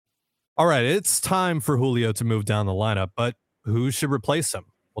All right, it's time for Julio to move down the lineup, but who should replace him?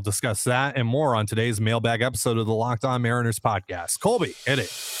 We'll discuss that and more on today's Mailbag episode of the Locked On Mariners podcast. Colby, hit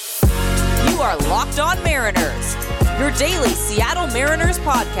it. You are Locked On Mariners, your daily Seattle Mariners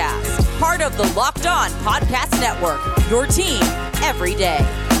podcast. Part of the Locked On Podcast Network, your team every day.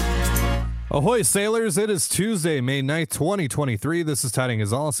 Ahoy, sailors. It is Tuesday, May 9th, 2023. This is Tiding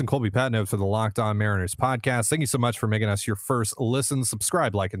Gonzalez and Colby Patnode for the Locked On Mariners podcast. Thank you so much for making us your first listen.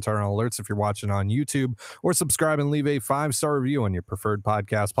 Subscribe, like, and turn on alerts if you're watching on YouTube, or subscribe and leave a 5-star review on your preferred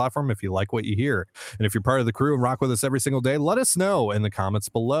podcast platform if you like what you hear. And if you're part of the crew and rock with us every single day, let us know in the comments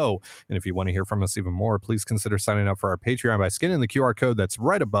below. And if you want to hear from us even more, please consider signing up for our Patreon by scanning the QR code that's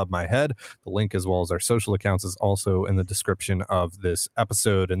right above my head. The link, as well as our social accounts, is also in the description of this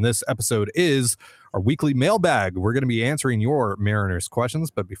episode. And this episode is our weekly mailbag. We're going to be answering your Mariners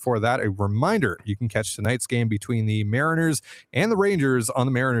questions, but before that, a reminder: you can catch tonight's game between the Mariners and the Rangers on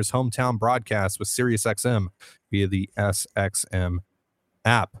the Mariners hometown broadcast with SiriusXM via the SXM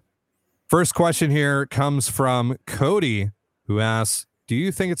app. First question here comes from Cody, who asks, do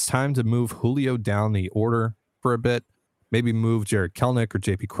you think it's time to move Julio down the order for a bit? Maybe move Jared Kelenic or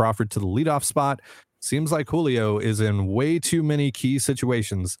JP Crawford to the leadoff spot? Seems like Julio is in way too many key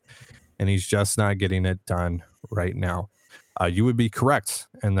situations, and he's just not getting it done right now. You would be correct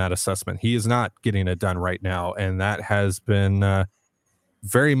in that assessment. He is not getting it done right now, and that has been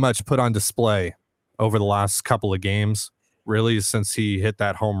very much put on display over the last couple of games, really since he hit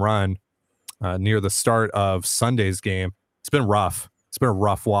that home run near the start of Sunday's game. It's been rough. It's been a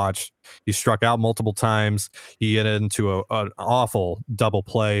rough watch. He struck out multiple times. He hit into an awful double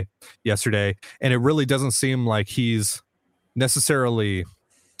play yesterday, and it really doesn't seem like he's necessarily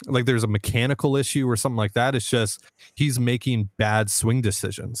like there's a mechanical issue or something like that. It's just he's making bad swing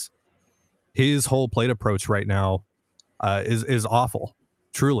decisions. His whole plate approach right now is awful,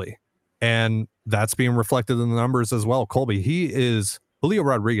 truly, and that's being reflected in the numbers as well. Colby, Julio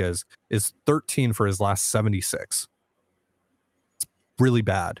Rodriguez is 13 for his last 76. It's really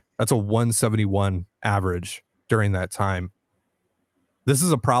bad. That's a 171 average during that time. This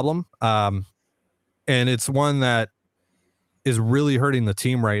is a problem, and it's one that is really hurting the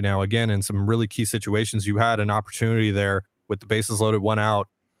team right now. Again, in some really key situations, you had an opportunity there with the bases loaded, 1 out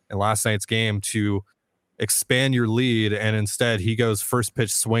in last night's game to expand your lead, and instead he goes first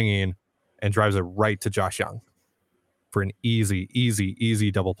pitch swinging and drives it right to Josh Young for an easy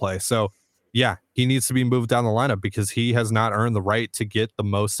double play. So yeah, he needs to be moved down the lineup because he has not earned the right to get the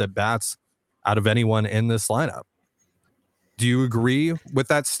most at bats out of anyone in this lineup. Do you agree with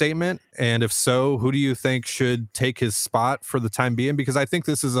that statement? And if so, who do you think should take his spot for the time being? Because I think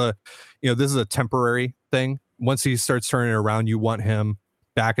this is a temporary thing. Once he starts turning it around, you want him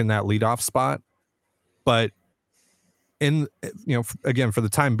back in that leadoff spot. But again, for the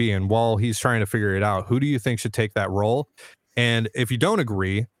time being, while he's trying to figure it out, who do you think should take that role? And if you don't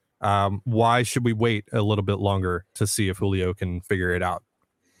agree, why should we wait a little bit longer to see if Julio can figure it out?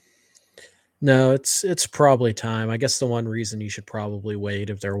 No, it's probably time. I guess the one reason you should probably wait,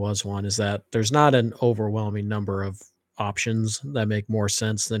 if there was one, is that there's not an overwhelming number of options that make more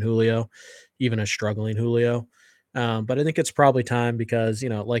sense than Julio, even a struggling Julio. But I think it's probably time because,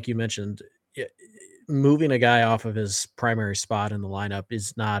 like you mentioned, moving a guy off of his primary spot in the lineup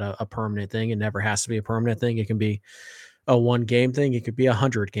is not a permanent thing. It never has to be a permanent thing. It can be a 1-game thing. It could be a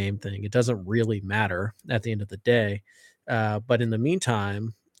 100-game thing. It doesn't really matter at the end of the day. But in the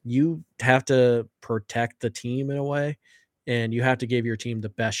meantime, you have to protect the team in a way, and you have to give your team the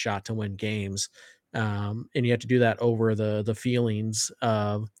best shot to win games. And you have to do that over the feelings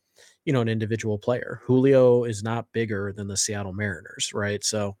of, an individual player. Julio is not bigger than the Seattle Mariners, right?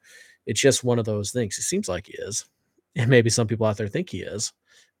 So it's just one of those things. It seems like he is. And maybe some people out there think he is,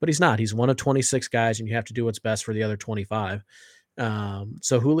 but he's not. He's one of 26 guys, and you have to do what's best for the other 25.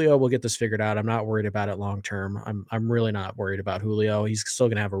 So Julio will get this figured out. I'm not worried about it long term. I'm really not worried about Julio. He's still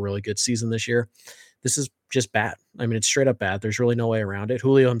going to have a really good season this year. This is just bad. I mean, it's straight up bad. There's really no way around it.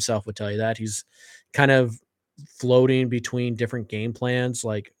 Julio himself would tell you that. He's kind of floating between different game plans,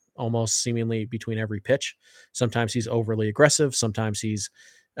 like almost seemingly between every pitch. Sometimes he's overly aggressive. Sometimes he's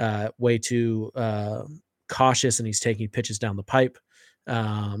way too cautious, and he's taking pitches down the pipe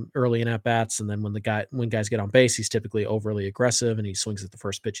early in at bats. And then when guys get on base, he's typically overly aggressive and he swings at the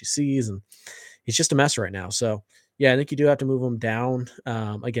first pitch he sees, and he's just a mess right now. So yeah, I think you do have to move him down.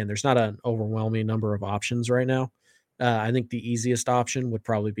 Again, there's not an overwhelming number of options right now. I think the easiest option would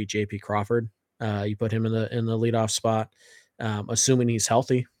probably be JP Crawford. You put him in the leadoff spot, assuming he's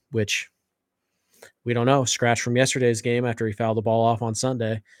healthy, which we don't know. Scratch from yesterday's game after he fouled the ball off on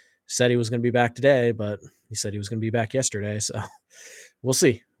Sunday. Said he was going to be back today, but he said he was going to be back yesterday. So we'll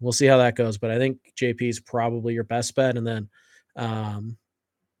see. We'll see how that goes. But I think JP is probably your best bet. And then,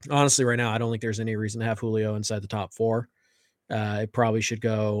 honestly, right now, I don't think there's any reason to have Julio inside the top 4. It probably should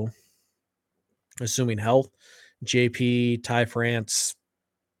go, assuming health, JP, Ty France,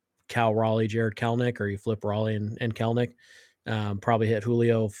 Cal Raleigh, Jared Kelnick, or you flip Raleigh and Kelnick. Probably hit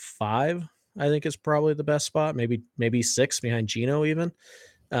Julio 5. I think is probably the best spot. Maybe 6 behind Gino even.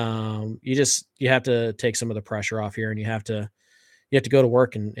 You have to take some of the pressure off here, and you have to go to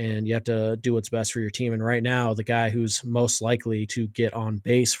work and you have to do what's best for your team. And right now, the guy who's most likely to get on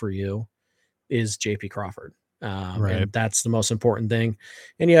base for you is JP Crawford. Right. And that's the most important thing.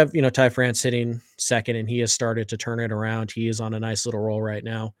 And you have, Ty France hitting second, and he has started to turn it around. He is on a nice little roll right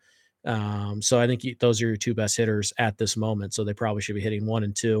now. So I think those are your 2 best hitters at this moment. So they probably should be hitting 1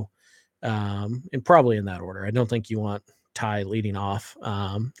 and 2, and probably in that order. I don't think you want Ty leading off.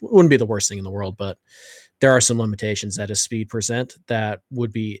 Wouldn't be the worst thing in the world, but there are some limitations that his speed present that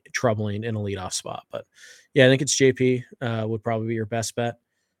would be troubling in a leadoff spot. But yeah, I think it's JP would probably be your best bet.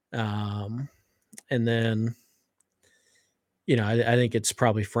 And then, I think it's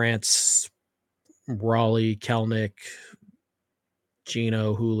probably France, Raleigh, Kelnick,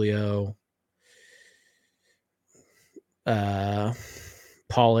 Gino, Julio,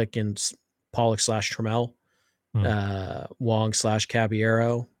 Pollock / Trammell, Wong /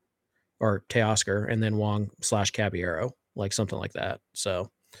 Caballero, or Teoscar, and then Wong / Caballero, like something like that. So,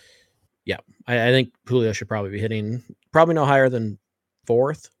 yeah, I think Julio should probably be hitting probably no higher than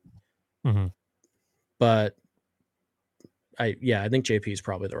 4th, but I think JP is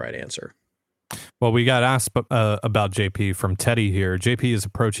probably the right answer. Well, we got asked about JP from Teddy here. JP is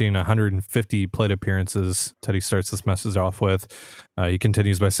approaching 150 plate appearances. Teddy starts this message off with, he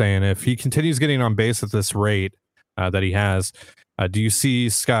continues by saying, if he continues getting on base at this rate that he has, do you see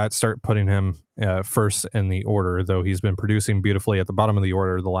Scott start putting him first in the order, though he's been producing beautifully at the bottom of the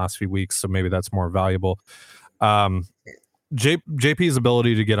order the last few weeks, so maybe that's more valuable. JP's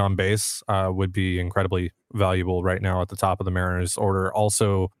ability to get on base would be incredibly valuable right now at the top of the Mariners order.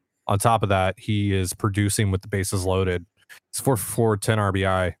 Also, on top of that, he is producing with the bases loaded. It's 4 10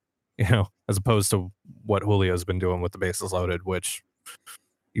 RBI, as opposed to what Julio's been doing with the bases loaded, which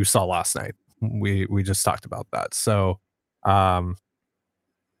you saw last night. We just talked about that. So JP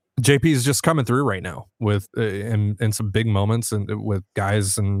is just coming through right now with in some big moments and with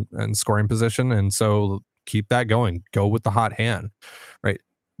guys in scoring position. And so keep that going. Go with the hot hand, right?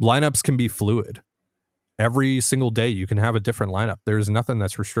 Lineups can be fluid. Every single day you can have a different lineup. There's nothing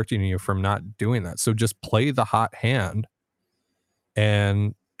that's restricting you from not doing that. So just play the hot hand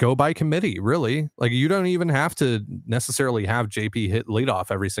and go by committee, really. Like, you don't even have to necessarily have JP hit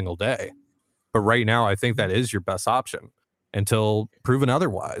leadoff every single day. But right now, I think that is your best option until proven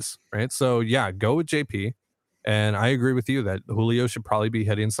otherwise, right? So yeah, go with JP. And I agree with you that Julio should probably be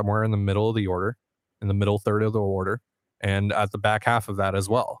hitting somewhere in the middle of the order, in the middle third of the order, and at the back half of that as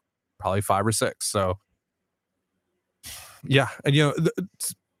well, probably 5 or 6. So yeah, and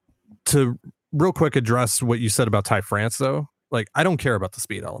to real quick address what you said about Ty France, though, like, I don't care about the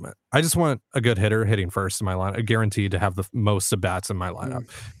speed element. I just want a good hitter hitting first in my lineup, guaranteed to have the most at bats in my lineup.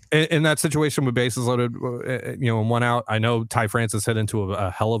 In that situation with bases loaded, and 1 out, I know Ty France has hit into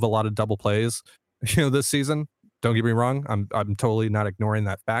a hell of a lot of double plays, this season. Don't get me wrong. I'm totally not ignoring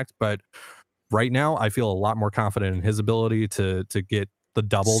that fact, but right now I feel a lot more confident in his ability to get the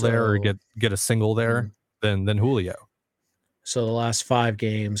double there or get a single there than Julio. So the last 5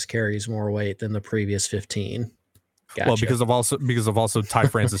 games carries more weight than the previous 15. Gotcha. Well, because of also Ty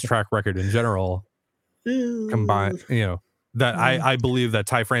France's track record in general, combined, that I believe that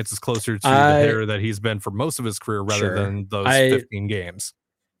Ty France is closer to the hitter that he's been for most of his career rather than those 15 games.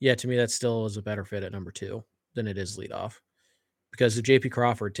 Yeah, to me, that still is a better fit at number 2 than it is leadoff. Because if JP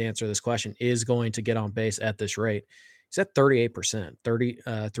Crawford, to answer this question, is going to get on base at this rate, he's at 38%,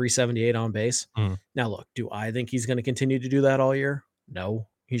 378 on base. Now, look, do I think he's going to continue to do that all year? No.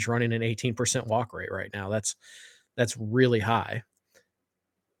 He's running an 18% walk rate right now. That's really high.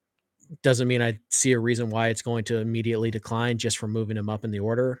 Doesn't mean I see a reason why it's going to immediately decline just from moving him up in the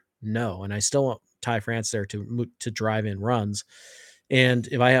order. No. And I still want Ty France there to drive in runs. And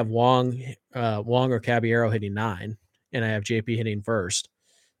if I have Wong or Caballero hitting 9 and I have JP hitting first,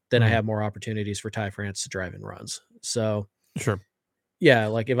 then I have more opportunities for Ty France to drive in runs. So sure. Yeah,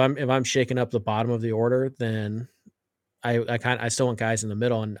 like if I'm shaking up the bottom of the order, then I still want guys in the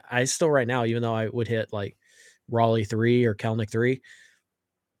middle. And I still right now, even though I would hit like Raleigh 3 or Kelnick 3,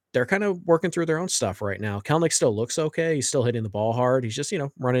 they're kind of working through their own stuff right now. Kelnick still looks okay. He's still hitting the ball hard. He's just,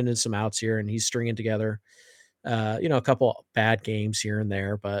 running in some outs here and he's stringing together, a couple bad games here and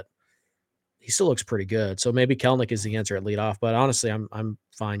there, but he still looks pretty good. So maybe Kelnick is the answer at leadoff, but honestly, I'm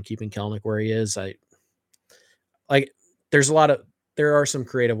fine keeping Kelnick where he is. I like there are some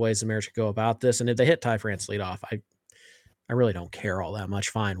creative ways the Mariners could go about this, and if they hit Ty France leadoff, I really don't care all that much.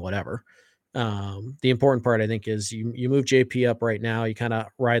 Fine, whatever. The important part, I think, is you move JP up right now. You kind of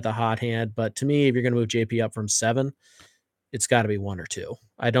ride the hot hand, but to me, if you're going to move JP up from 7, it's got to be 1 or 2.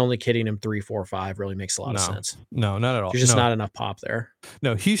 I don't think hitting him 3, 4, 5 really makes a lot of sense. No, not at all. There's just not enough pop there.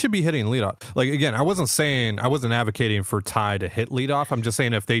 No, he should be hitting leadoff. Like, again, I wasn't advocating for Ty to hit leadoff. I'm just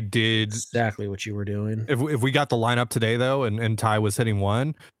saying if they did exactly what you were doing. If we got the lineup today though, and Ty was hitting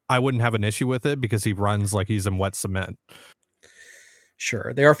 1, I wouldn't have an issue with it because he runs like he's in wet cement.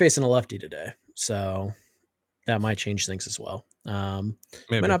 Sure, they are facing a lefty today, so that might change things as well. Might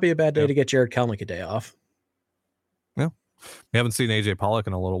not be a bad day to get Jared Kelnick a day off. Yeah, we haven't seen AJ Pollock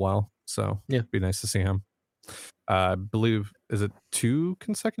in a little while, so it'd be nice to see him. I believe, is it 2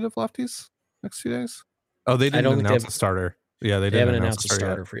 consecutive lefties next 2 days? Oh, they didn't announce a starter. Yeah, they haven't announced a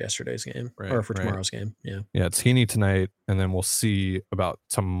starter for yesterday's game or for tomorrow's game. Yeah, it's Heaney tonight, and then we'll see about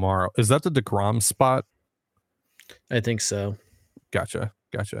tomorrow. Is that the DeGrom spot? I think so. Gotcha.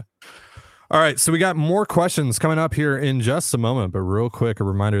 All right, so we got more questions coming up here in just a moment, but real quick, a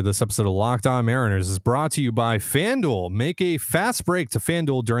reminder, this episode of Locked On Mariners is brought to you by FanDuel. Make a fast break to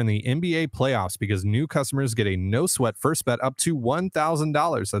FanDuel during the NBA playoffs because new customers get a no-sweat first bet up to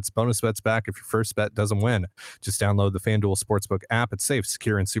 $1,000. That's bonus bets back if your first bet doesn't win. Just download the FanDuel Sportsbook app. It's safe,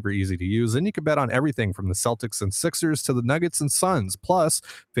 secure, and super easy to use. And you can bet on everything from the Celtics and Sixers to the Nuggets and Suns. Plus,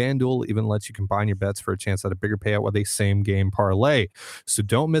 FanDuel even lets you combine your bets for a chance at a bigger payout with a same-game parlay. So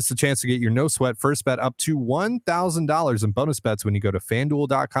don't miss the chance to get your no-sweat first bet up to $1,000 in bonus bets when you go to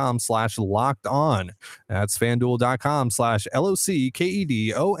FanDuel.com/LockedOn. That's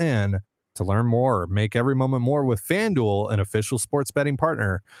FanDuel.com/LOCKEDON to learn more. Make every moment more with FanDuel, an official sports betting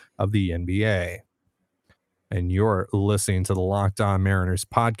partner of the NBA. And you're listening to the Locked On Mariners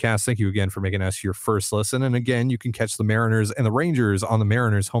podcast. Thank you again for making us your first listen. And again, you can catch the Mariners and the Rangers on the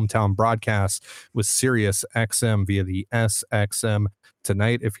Mariners hometown broadcast with Sirius XM via the SXM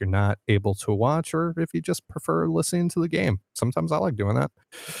tonight if you're not able to watch or if you just prefer listening to the game. Sometimes I like doing that.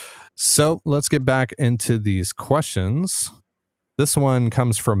 So let's get back into these questions. This one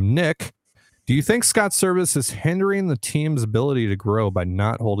comes from Nick. Do you think Scott Service is hindering the team's ability to grow by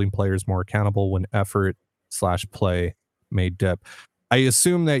not holding players more accountable when effort/play may dip? I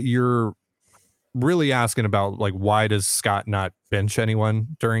assume that you're really asking about like why does Scott not bench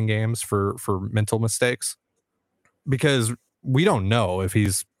anyone during games for mental mistakes? Because we don't know if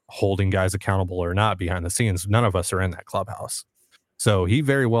he's holding guys accountable or not behind the scenes. None of us are in that clubhouse. So he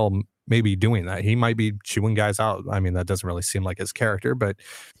very well may be doing that. He might be chewing guys out. I mean, that doesn't really seem like his character, but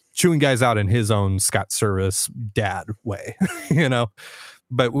chewing guys out in his own Scott Service dad way, you know?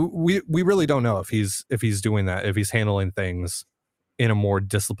 But we really don't know if he's doing that, if he's handling things in a more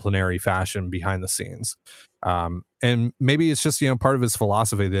disciplinary fashion behind the scenes. And maybe it's just, part of his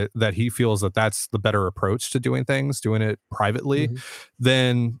philosophy that he feels that that's the better approach to doing things, doing it privately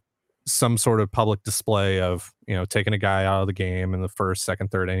than some sort of public display of, taking a guy out of the game in the first, second,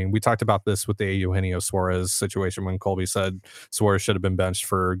 third inning. We talked about this with the Eugenio Suarez situation when Colby said Suarez should have been benched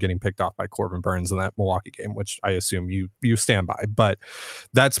for getting picked off by Corbin Burns in that Milwaukee game, which I assume you stand by. But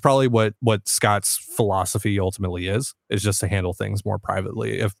that's probably what Scott's philosophy ultimately is just to handle things more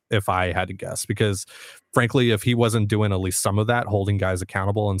privately, if I had to guess. Because frankly, if he wasn't doing at least some of that, holding guys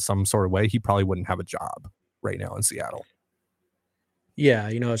accountable in some sort of way, he probably wouldn't have a job right now in Seattle. Yeah,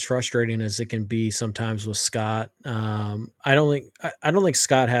 as frustrating as it can be sometimes with Scott. I don't think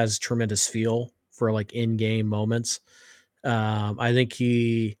Scott has tremendous feel for like in-game moments. I think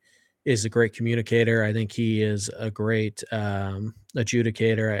he is a great communicator. I think he is a great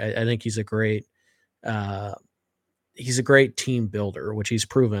adjudicator. I think he's a great team builder, which he's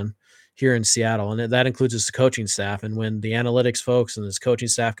proven here in Seattle, and that includes his coaching staff. And when the analytics folks and his coaching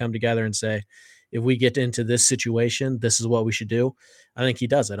staff come together and say, if we get into this situation, this is what we should do, I think he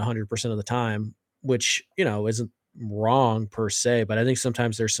does it 100% of the time, which, isn't wrong per se, but I think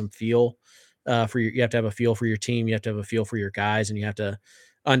sometimes there's some feel you have to have a feel for your team. You have to have a feel for your guys, and you have to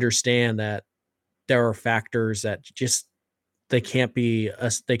understand that there are factors that just, they can't be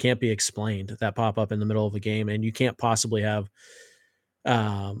explained, that pop up in the middle of a game. And you can't possibly have,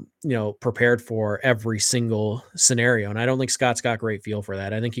 prepared for every single scenario. And I don't think Scott's got great feel for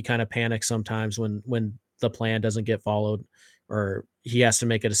that. I think he kind of panics sometimes when the plan doesn't get followed, or he has to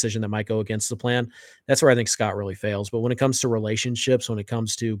make a decision that might go against the plan. That's where I think Scott really fails. But when it comes to relationships, when it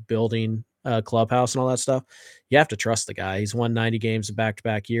comes to building a clubhouse and all that stuff, you have to trust the guy. He's won 90 games in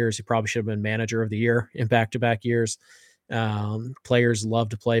back-to-back years. He probably should have been manager of the year in back-to-back years. Players love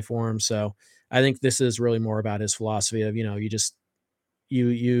to play for him. So I think this is really more about his philosophy of,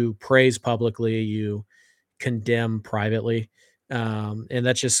 you praise publicly, you condemn privately. And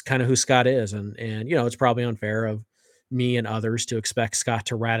that's just kind of who Scott is. And it's probably unfair of me and others to expect Scott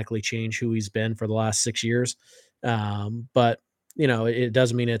to radically change who he's been for the last 6 years. But it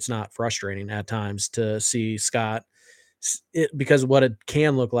doesn't mean it's not frustrating at times to see Scott, because what it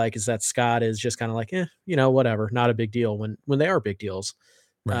can look like is that Scott is just kind of like, whatever, not a big deal when they are big deals.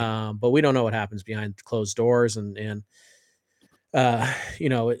 Right. But we don't know what happens behind closed doors, and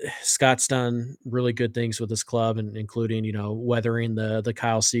Scott's done really good things with this club, and including, weathering the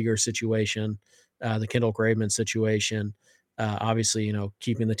Kyle Seager situation, the Kendall Graveman situation, obviously,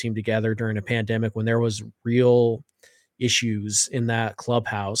 keeping the team together during a pandemic when there was real issues in that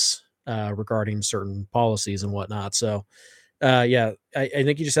clubhouse regarding certain policies and whatnot. So, I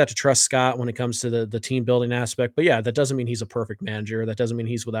think you just have to trust Scott when it comes to the team building aspect. But yeah, that doesn't mean he's a perfect manager. That doesn't mean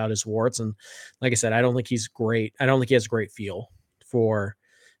he's without his warts. And like I said, I don't think he's great. I don't think he has a great feel for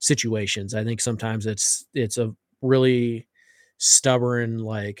situations. I think sometimes it's a really stubborn,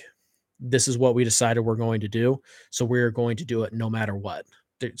 like, this is what we decided we're going to do, so we're going to do it no matter what.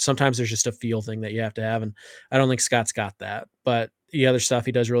 Sometimes there's just a feel thing that you have to have, and I don't think Scott's got that. But the other stuff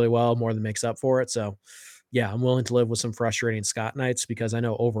he does really well, more than makes up for it. So yeah, I'm willing to live with some frustrating Scott nights, because I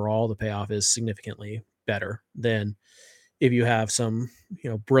know overall the payoff is significantly better than if you have some,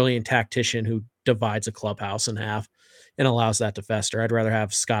 brilliant tactician who divides a clubhouse in half and allows that to fester. I'd rather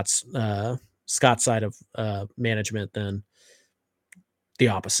have Scott's side of management than the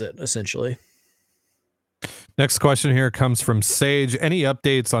opposite, essentially. Next question here comes from Sage. Any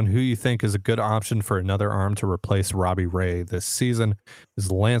updates on who you think is a good option for another arm to replace Robbie Ray this season?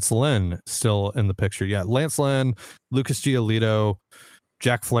 Is Lance Lynn still in the picture? Yeah, Lance Lynn, Lucas Giolito,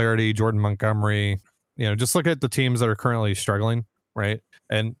 Jack Flaherty, Jordan Montgomery. Just look at the teams that are currently struggling, right?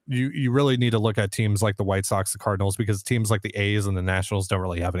 And you really need to look at teams like the White Sox, the Cardinals, because teams like the A's and the Nationals don't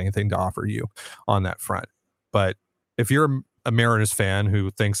really have anything to offer you on that front. But if you're a Mariners fan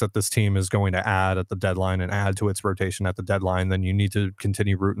who thinks that this team is going to add at the deadline and add to its rotation at the deadline, then you need to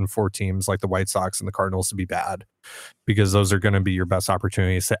continue rooting for teams like the White Sox and the Cardinals to be bad, because those are going to be your best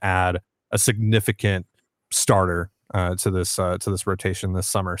opportunities to add a significant starter to this rotation this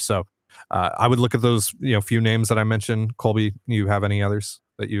summer. So I would look at those few names that I mentioned. Colby, you have any others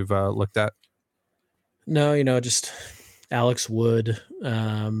that you've looked at? No, just Alex Wood.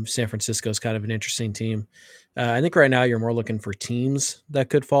 San Francisco is kind of an interesting team. I think right now you're more looking for teams that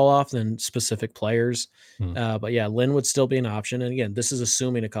could fall off than specific players. But yeah, Lynn would still be an option. And again, this is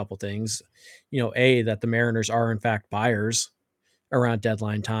assuming a couple things. A, that the Mariners are in fact buyers around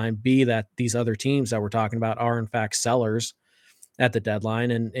deadline time. B, that these other teams that we're talking about are in fact sellers at the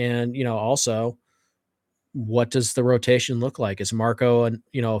deadline. And also, what does the rotation look like? Is Marco a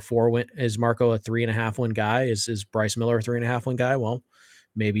 4-win? Is Marco a 3.5 win guy? Is Bryce Miller a 3.5 win guy? Well,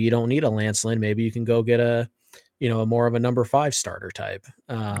 maybe you don't need a Lance Lynn. Maybe you can go get a more of a number 5 starter type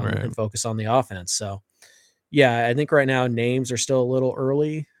and focus on the offense. So yeah, I think right now names are still a little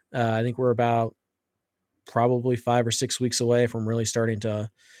early. I think we're about probably 5 or 6 weeks away from really starting to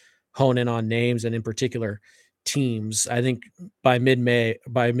hone in on names, and in particular teams. I think by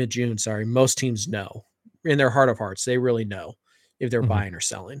mid-June, most teams know in their heart of hearts, they really know if they're buying or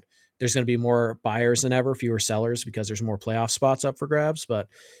selling. There's going to be more buyers than ever, fewer sellers, because there's more playoff spots up for grabs. But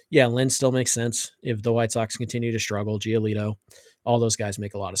yeah, Lynn still makes sense. If the White Sox continue to struggle, Giolito, all those guys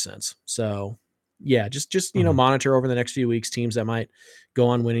make a lot of sense. So yeah, just monitor over the next few weeks teams that might go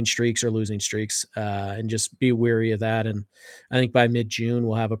on winning streaks or losing streaks, and just be wary of that. And I think by mid-June,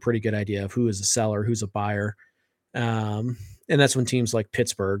 we'll have a pretty good idea of who is a seller, who's a buyer. And that's when teams like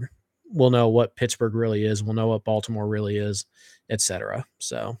Pittsburgh will know what Pittsburgh really is. We'll know what Baltimore really is, etc.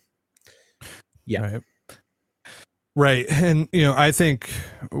 So yeah. Right. And, I think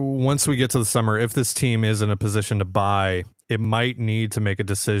once we get to the summer, if this team is in a position to buy, it might need to make a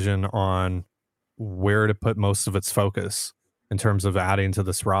decision on where to put most of its focus in terms of adding to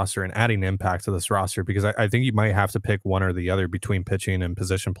this roster and adding impact to this roster, because I think you might have to pick one or the other between pitching and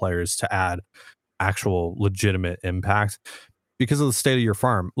position players to add actual legitimate impact because of the state of your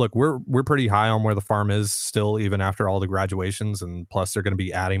farm. Look, we're pretty high on where the farm is still, even after all the graduations, and plus they're going to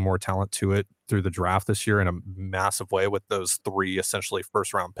be adding more talent to it through the draft this year in a massive way with those 3 essentially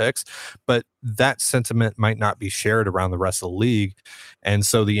first round picks. But that sentiment might not be shared around the rest of the league, and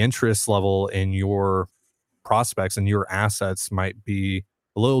so the interest level in your prospects and your assets might be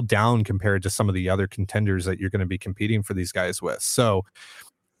a little down compared to some of the other contenders that you're going to be competing for these guys with. So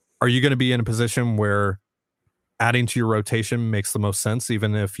are you going to be in a position where adding to your rotation makes the most sense,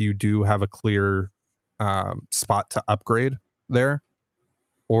 even if you do have a clear spot to upgrade there?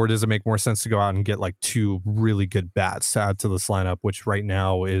 Or does it make more sense to go out and get like 2 really good bats to add to this lineup, which right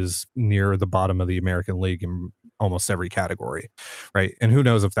now is near the bottom of the American League in almost every category, right? And who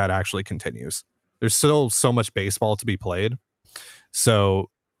knows if that actually continues. There's still so much baseball to be played. So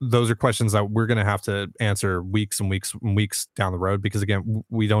those are questions that we're going to have to answer weeks and weeks and weeks down the road, because again,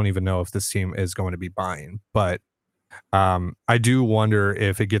 we don't even know if this team is going to be buying. But I do wonder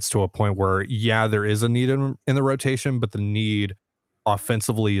if it gets to a point where, yeah, there is a need in the rotation, but the need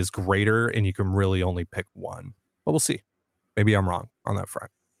offensively is greater and you can really only pick one. But we'll see. Maybe I'm wrong on that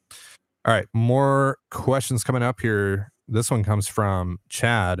front. All right, more questions coming up here. This one comes from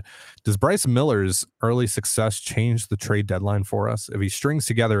Chad. Does Bryce Miller's early success change the trade deadline for us? If he strings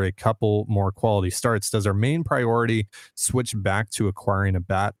together a couple more quality starts, does our main priority switch back to acquiring a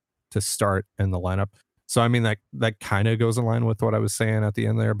bat to start in the lineup? So, I mean, that kind of goes in line with what I was saying at the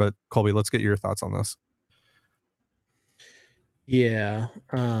end there. But Colby, let's get your thoughts on this. Yeah.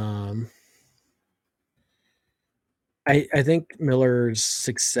 I think Miller's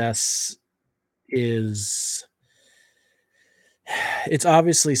success is, it's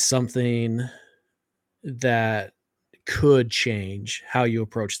obviously something that could change how you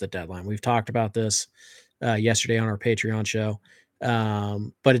approach the deadline. We've talked about this yesterday on our Patreon show,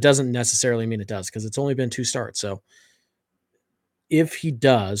 but it doesn't necessarily mean it does, because it's only been 2 starts. So if he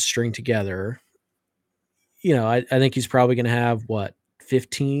does string together, I think he's probably going to have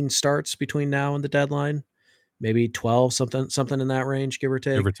 15 starts between now and the deadline, maybe 12, something in that range, give or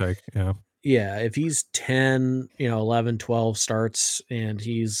Give take. or take. Yeah. Yeah, if he's 10, 11, 12 starts and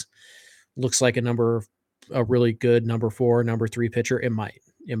he's looks like a really good number 4, number 3 pitcher, it might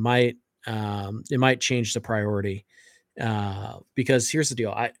change the priority. Because here's the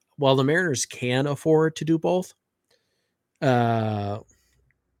deal. While the Mariners can afford to do both, it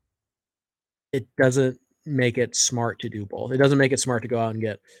doesn't make it smart to do both. It doesn't make it smart to go out and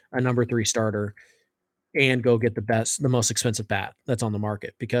get a number 3 starter and go get the most expensive bat that's on the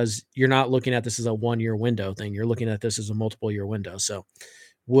market, because you're not looking at this as a 1-year window thing. You're looking at this as a multiple year window. So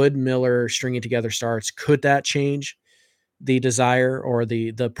would Miller stringing together starts, could that change the desire or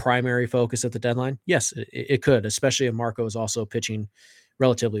the primary focus at the deadline? Yes, it could, especially if Marco is also pitching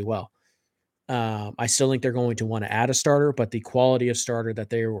relatively well. I still think they're going to want to add a starter, but the quality of starter that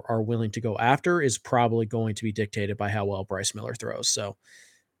they are willing to go after is probably going to be dictated by how well Bryce Miller throws. So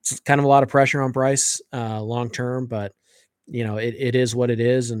it's kind of a lot of pressure on Bryce long term, but it is what it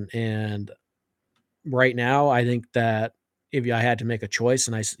is. And right now, I think that if I had to make a choice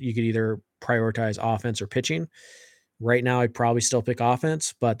and you could either prioritize offense or pitching, right now I'd probably still pick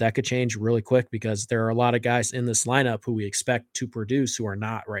offense, but that could change really quick, because there are a lot of guys in this lineup who we expect to produce who are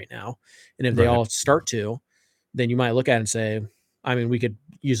not right now. And if they all start to, then you might look at it and say, I mean, we could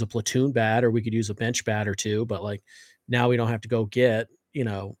use a platoon bat or we could use a bench bat or 2, but like now we don't have to go get,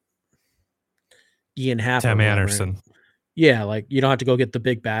 Ian Happ Tim or whoever. Anderson. Yeah, like you don't have to go get the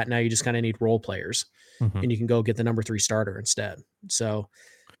big bat. Now you just kind of need role players, Mhm. and you can go get the number 3 starter instead. So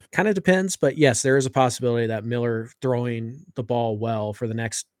kind of depends, but yes, there is a possibility that Miller throwing the ball well for the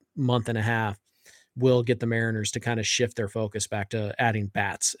next month and a half will get the Mariners to kind of shift their focus back to adding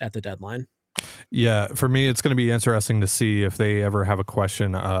bats at the deadline. Yeah, for me, it's going to be interesting to see if they ever have a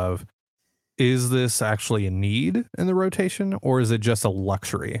question of, is this actually a need in the rotation, or is it just a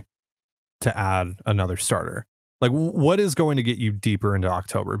luxury to add another starter? Like, what is going to get you deeper into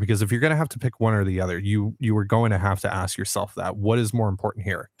October? Because if you're going to have to pick one or the other, you are going to have to ask yourself that. What is more important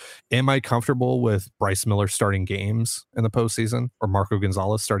here? Am I comfortable with Bryce Miller starting games in the postseason, or Marco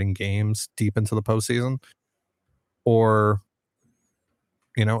Gonzalez starting games deep into the postseason? Or,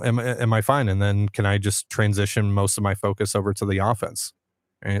 am I fine? And then can I just transition most of my focus over to the offense?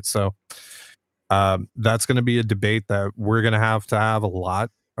 Right. So that's going to be a debate that we're going to have a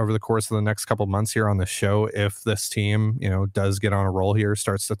lot over the course of the next couple months here on the show. If this team, does get on a roll here,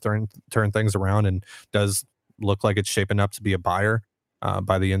 starts to turn things around, and does look like it's shaping up to be a buyer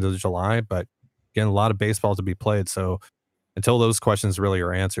by the end of July. But again, a lot of baseball to be played. So until those questions really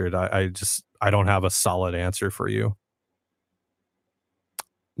are answered, I don't have a solid answer for you.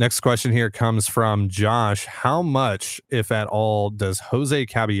 Next question here comes from Josh. How much, if at all, does Jose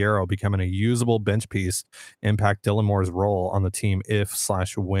Caballero becoming a usable bench piece impact Dylan Moore's role on the team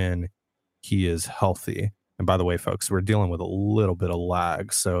if/when he is healthy? And by the way, folks, we're dealing with a little bit of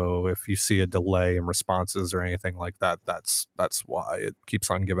lag. So if you see a delay in responses or anything like that, that's why it keeps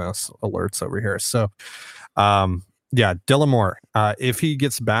on giving us alerts over here. So, yeah, Dylan Moore, if he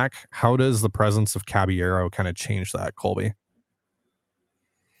gets back, how does the presence of Caballero kind of change that, Colby?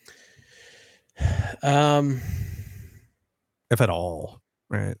 If at all,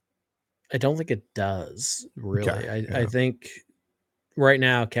 right? I don't think it does Okay. really. I Yeah. think right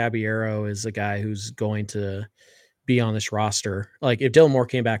now Caballero is a guy who's going to be on this roster. Like if Dylan Moore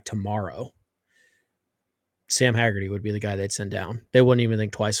came back tomorrow, Sam Haggerty would be the guy they'd send down. They wouldn't even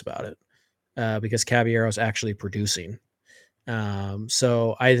think twice about it because Caballero is actually producing.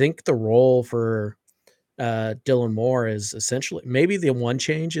 So I think the role for Dylan Moore is essentially maybe the one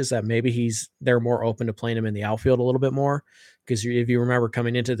change is that maybe they're more open to playing him in the outfield a little bit more because if you remember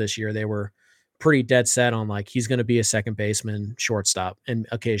coming into this year, they were pretty dead set on like he's going to be a second baseman, shortstop, and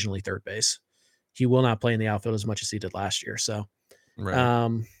occasionally third base. He will not play in the outfield as much as he did last year. So, Right.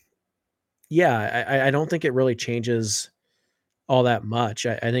 um, yeah, I don't think it really changes all that much.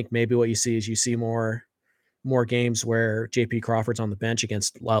 I think maybe what you see is you see more games where JP Crawford's on the bench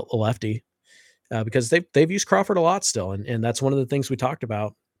against a lefty because they've used Crawford a lot still, and that's one of the things we talked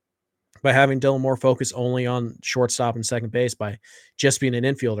about by having Dylan Moore focus only on shortstop and second base by just being an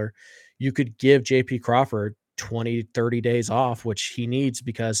infielder. You could give JP Crawford 20, 30 days off, which he needs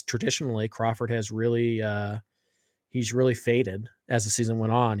because traditionally Crawford has really he's really faded as the season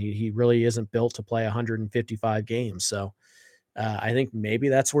went on. He really isn't built to play 155 games. So I think maybe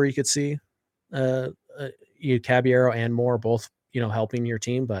that's where you could see uh, you Caballero and Moore both, helping your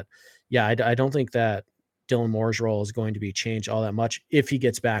team. But yeah, I don't think that Dylan Moore's role is going to be changed all that much if he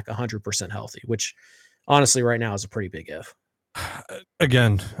gets back 100% healthy, which honestly right now is a pretty big if.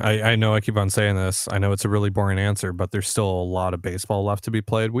 Again, I know I keep on saying this. I know it's a really boring answer, but there's still a lot of baseball left to be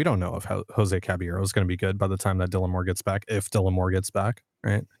played. We don't know if Jose Caballero is going to be good by the time that Dylan Moore gets back, if Dylan Moore gets back,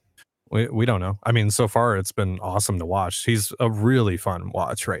 right? We don't know. I mean, so far it's been awesome to watch. He's a really fun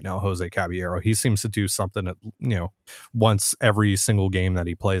watch right now, Jose Caballero. He seems to do something at, once every single game that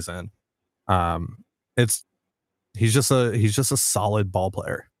he plays in. It's he's just a solid ball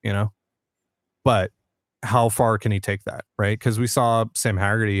player, But how far can he take that, right? Because we saw Sam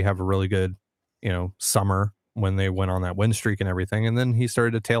Haggerty have a really good, summer when they went on that win streak and everything, and then he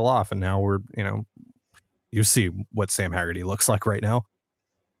started to tail off, and now you see what Sam Haggerty looks like right now.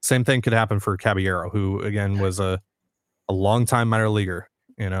 Same thing could happen for Caballero, who again was a longtime minor leaguer.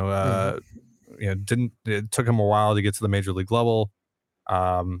 Mhm. Didn't it took him a while to get to the major league level.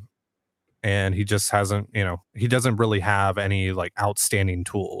 Um, and he just hasn't, he doesn't really have any like outstanding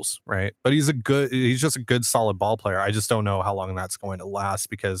tools, right? But he's just a good solid ball player. I just don't know how long that's going to last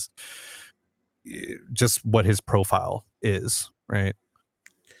because just what his profile is, right?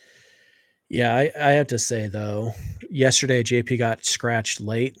 Yeah, I have to say though, yesterday JP got scratched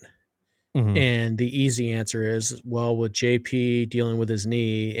late. Hmm. And the easy answer is, well, with JP dealing with his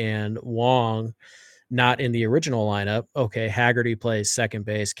knee and Wong not in the original lineup, okay, Haggerty plays second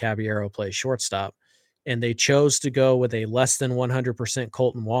base, Caballero plays shortstop. And they chose to go with a less than 100%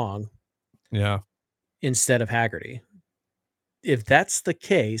 Colton Wong Yeah. instead of Haggerty. If that's the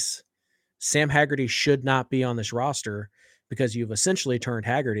case, Sam Haggerty should not be on this roster because you've essentially turned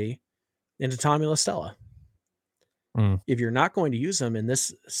Haggerty into Tommy La Stella. Mm. If you're not going to use him in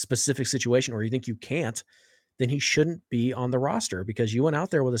this specific situation or you think you can't, then he shouldn't be on the roster because you went out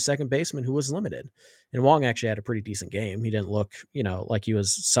there with a second baseman who was limited. And Wong actually had a pretty decent game. He didn't look, like he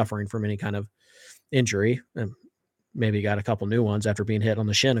was suffering from any kind of injury. And maybe got a couple new ones after being hit on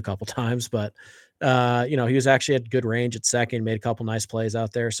the shin a couple times. But he was actually had good range at second, made a couple nice plays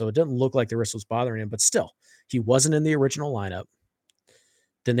out there. So it didn't look like the wrist was bothering him, but still, he wasn't in the original lineup.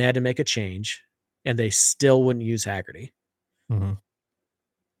 Then they had to make a change, and they still wouldn't use Haggerty. Hmm.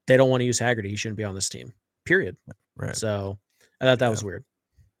 They don't want to use Haggerty. He shouldn't be on this team. Period. Right. So I thought that Yeah. was weird.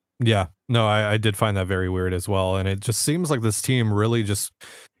 Yeah. No, I did find that very weird as well. And it just seems like this team really just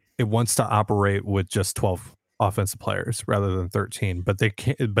it wants to operate with just 12 offensive players rather than 13, but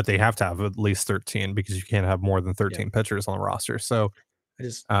they have to have at least 13 because you can't have more than Yeah. 13 pitchers on the roster. So By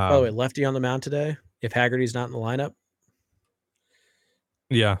the way, um lefty on the mound today. If Haggerty's not in the lineup,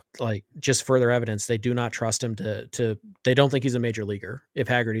 yeah. like just further evidence, they do not trust him to they don't think he's a major leaguer if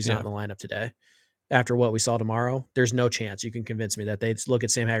Haggerty's not Yeah. in the lineup today. After what we saw tomorrow, there's no chance you can convince me that they'd look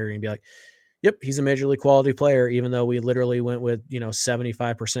at Sam Haggerty and be like, yep, he's a major league quality player, even though we literally went with,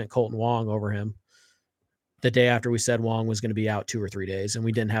 75% Colton Wong over him the day after we said Wong was going to be out 2 or 3 days, and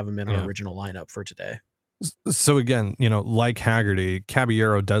we didn't have him in our Yeah. original lineup for today. So again, like Haggerty,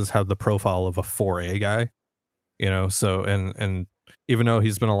 Caballero does have the profile of a 4A guy, so and even though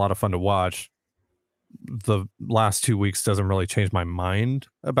he's been a lot of fun to watch, the last 2 weeks doesn't really change my mind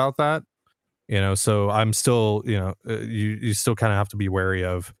about that. So I'm still, you still kind of have to be wary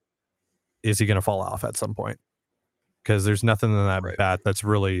of, is he going to fall off at some point? Because there's nothing in that Right. bat that's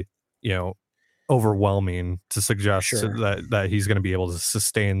really, you know, overwhelming to suggest Sure. that he's going to be able to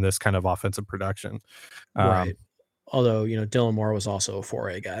sustain this kind of offensive production. Right. Um, Although, Dylan Moore was also a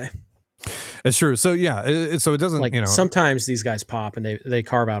 4A guy. It's true. So yeah, so it doesn't, Like sometimes these guys pop and they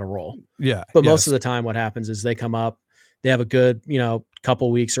carve out a role. yeah, But most yes, of the time what happens is they come up, they have a good,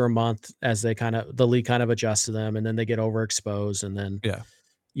 couple weeks or a month as the league kind of adjusts to them, and then they get overexposed, and then yeah,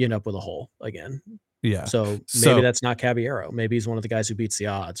 you end up with a hole again. yeah. So maybe So that's not Caballero. Maybe he's one of the guys who beats the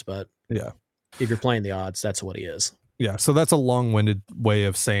odds, but yeah, if you're playing the odds, that's what he is. yeah. So that's a long-winded way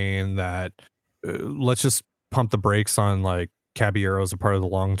of saying that. Let's just pump the brakes on like Caballero as a part of the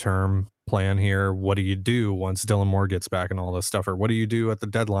long-term plan here. What do you do once Dylan Moore gets back and all this stuff, or what do you do at the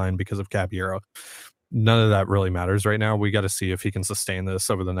deadline because of Caballero? None of that really matters right now. We got to see if he can sustain this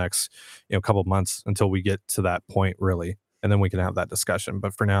over the next, couple of months until we get to that point, really, and then we can have that discussion.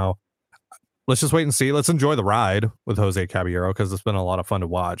 But for now, let's just wait and see. Let's enjoy the ride with Jose Caballero because it's been a lot of fun to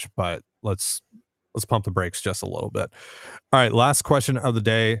watch. But let's pump the brakes just a little bit. All right, last question of the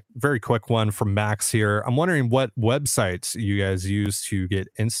day. Very quick one from Max here. I'm wondering what websites you guys use to get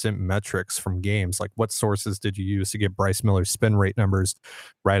instant metrics from games. Like, what sources did you use to get Bryce Miller's spin rate numbers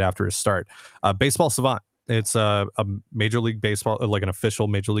right after his start? Baseball Savant. It's a Major League Baseball, like an official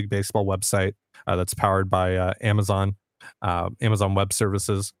Major League Baseball website that's powered by Amazon Web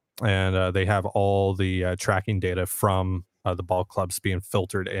Services, and they have all the tracking data from the ball clubs being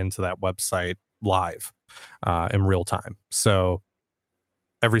filtered into that website live in real time. So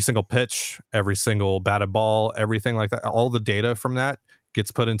every single pitch, every single batted ball, everything like that, all the data from that gets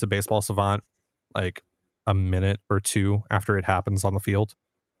put into Baseball Savant like a minute or two after it happens on the field,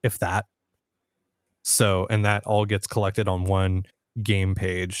 if that. So, and that all gets collected on one game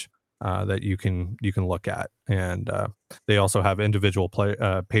page that you can look at, and they also have individual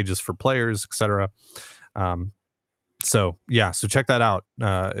pages for players, etc. So yeah, so check that out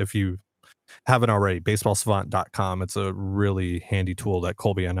if you haven't already. Baseballsavant.com. It's a really handy tool that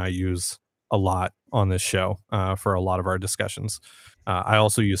Colby and I use a lot on this show for a lot of our discussions. I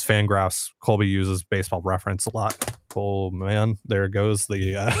also use Fangraphs. Colby uses Baseball Reference a lot. Oh man, there goes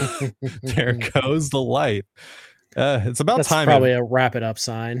the there goes the light. It's about That's time. Probably a wrap it up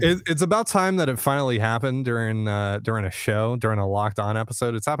sign. It's about time that it finally happened during a show, during a Locked On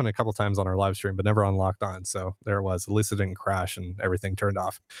episode. It's happened a couple times on our live stream, but never on Locked On. So there it was. At least it didn't crash and everything turned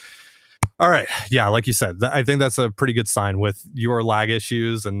off. All right. Yeah, like you said, I think that's a pretty good sign with your lag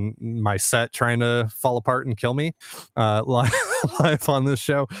issues and my set trying to fall apart and kill me live on this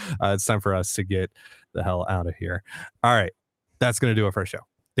show. It's time for us to get the hell out of here. All right. That's going to do it for our show.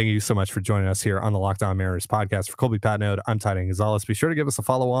 Thank you so much for joining us here on the Locked On Mariners podcast. For Colby Patnode, I'm Titan Gonzalez. Be sure to give us a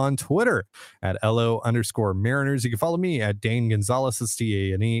follow on Twitter at LO_Mariners. You can follow me at Dane Gonzalez, that's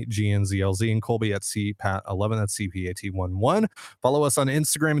DANEGNZLZ, and Colby at CPAT11, that's CPAT11. Follow us on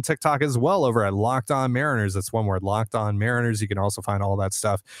Instagram and TikTok as well over at Locked On Mariners. That's one word, Locked On Mariners. You can also find all that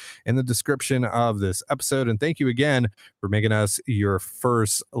stuff in the description of this episode. And thank you again for making us your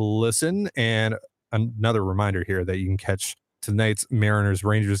first listen. And another reminder here that you can catch tonight's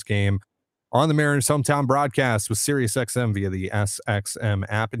Mariners-Rangers game on the Mariners hometown broadcast with SiriusXM via the SXM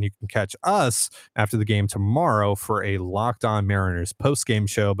app, and you can catch us after the game tomorrow for a Locked On Mariners post-game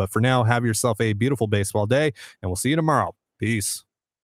show. But for now, have yourself a beautiful baseball day, and we'll see you tomorrow. Peace.